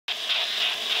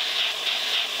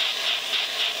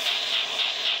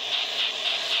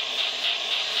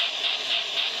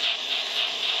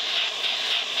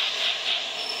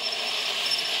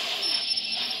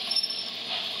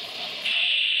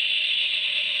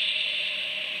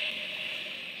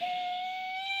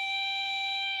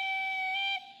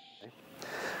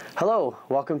Hello,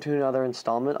 welcome to another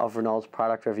installment of Renault's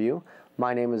product review.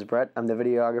 My name is Brett. I'm the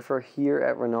videographer here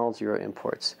at Renault Zero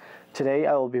Imports. Today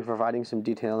I will be providing some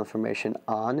detailed information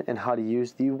on and how to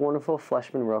use the wonderful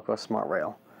Fleischmann Roco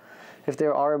smartRail. If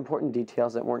there are important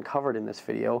details that weren't covered in this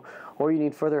video, or you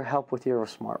need further help with your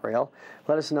smartRail,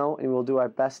 let us know and we'll do our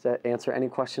best to answer any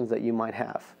questions that you might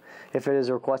have. If it is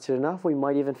requested enough, we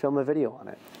might even film a video on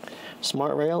it.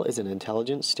 smartRail is an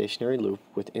intelligent stationary loop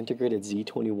with integrated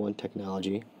Z21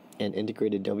 technology and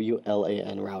integrated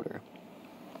WLAN router.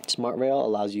 smartRail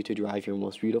allows you to drive your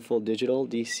most beautiful digital,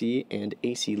 DC, and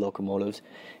AC locomotives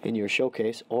in your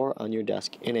showcase or on your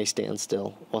desk in a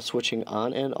standstill while switching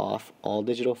on and off all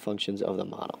digital functions of the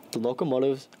model. The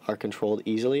locomotives are controlled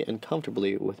easily and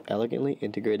comfortably with elegantly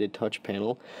integrated touch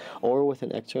panel or with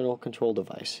an external control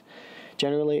device.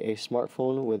 Generally a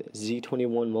smartphone with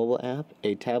Z21 mobile app,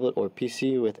 a tablet or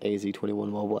PC with a Z21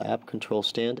 mobile app control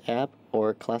stand app,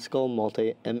 or classical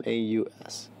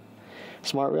multi-MAUS.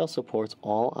 smartRail supports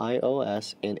all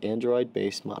iOS and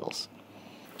Android-based models.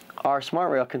 Our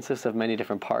smartRail consists of many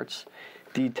different parts.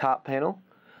 The top panel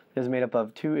is made up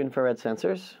of two infrared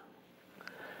sensors,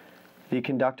 the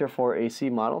conductor for AC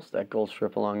models, that gold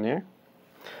strip along there,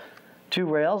 two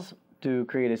rails to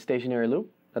create a stationary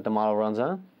loop that the model runs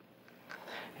on,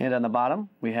 and on the bottom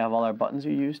we have all our buttons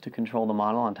we use to control the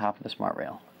model on top of the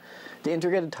smartRail. The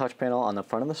integrated touch panel on the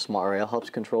front of the smartRail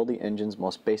helps control the engine's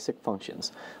most basic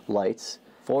functions: lights,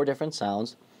 4 different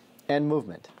sounds, and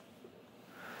movement.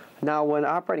 Now when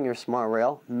operating your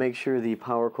smartRail, make sure the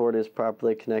power cord is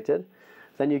properly connected.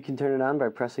 Then you can turn it on by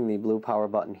pressing the blue power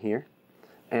button here.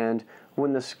 And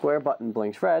when the square button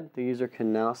blinks red, the user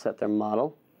can now set their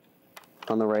model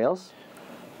on the rails.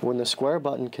 When the square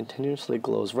button continuously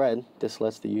glows red, this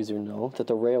lets the user know that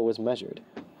the rail was measured.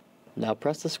 Now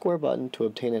press the square button to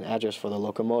obtain an address for the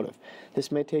locomotive. This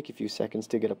may take a few seconds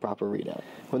to get a proper readout.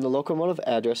 When the locomotive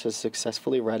address is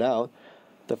successfully read out,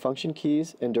 the function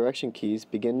keys and direction keys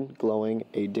begin glowing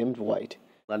a dimmed white,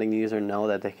 letting the user know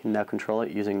that they can now control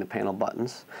it using the panel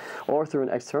buttons or through an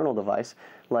external device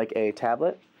like a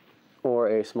tablet or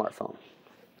a smartphone.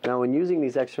 Now when using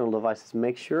these external devices,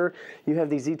 make sure you have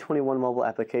the Z21 mobile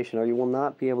application or you will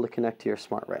not be able to connect to your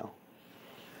smartRail.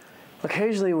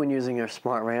 Occasionally when using your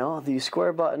smartRail, the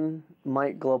square button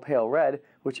might glow pale red,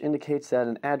 which indicates that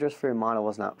an address for your model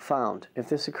was not found. If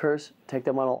this occurs, take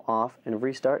the model off and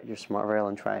restart your smartRail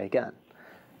and try again.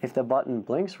 If the button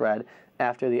blinks red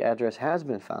after the address has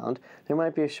been found, there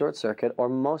might be a short circuit or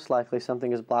most likely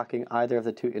something is blocking either of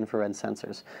the two infrared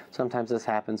sensors. Sometimes this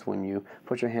happens when you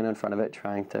put your hand in front of it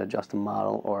trying to adjust a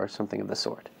model or something of the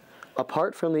sort.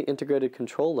 Apart from the integrated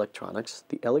control electronics,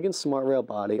 the elegant smartRail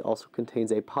body also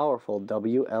contains a powerful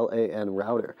WLAN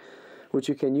router, which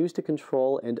you can use to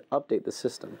control and update the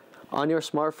system. On your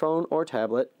smartphone or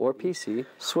tablet or PC,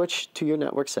 switch to your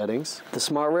network settings. The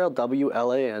smartRail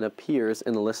WLAN appears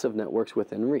in the list of networks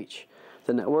within reach.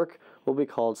 The network will be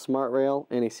called smartRail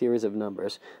and a series of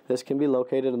numbers. This can be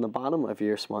located on the bottom of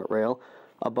your smartRail,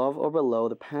 above or below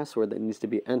the password that needs to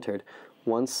be entered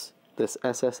once this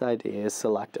SSID is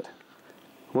selected.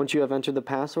 Once you have entered the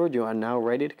password, you are now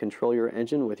ready to control your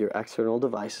engine with your external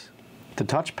device. The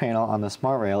touch panel on the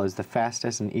smartRail is the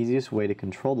fastest and easiest way to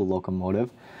control the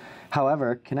locomotive.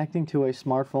 However, connecting to a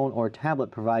smartphone or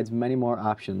tablet provides many more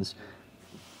options.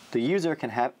 The user can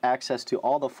have access to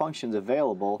all the functions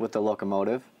available with the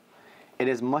locomotive. It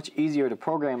is much easier to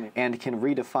program and can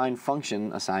redefine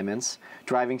function assignments,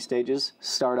 driving stages,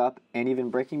 startup, and even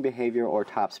braking behavior or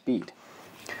top speed.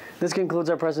 This concludes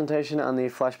our presentation on the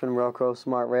Fleischmann Roco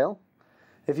smartRail.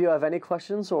 If you have any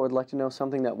questions or would like to know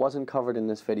something that wasn't covered in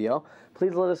this video,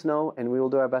 please let us know and we will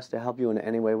do our best to help you in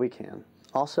any way we can.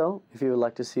 Also, if you would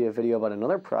like to see a video about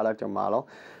another product or model,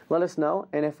 let us know,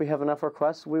 and if we have enough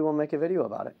requests, we will make a video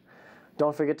about it.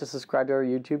 Don't forget to subscribe to our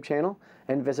YouTube channel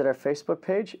and visit our Facebook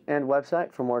page and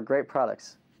website for more great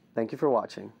products. Thank you for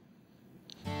watching.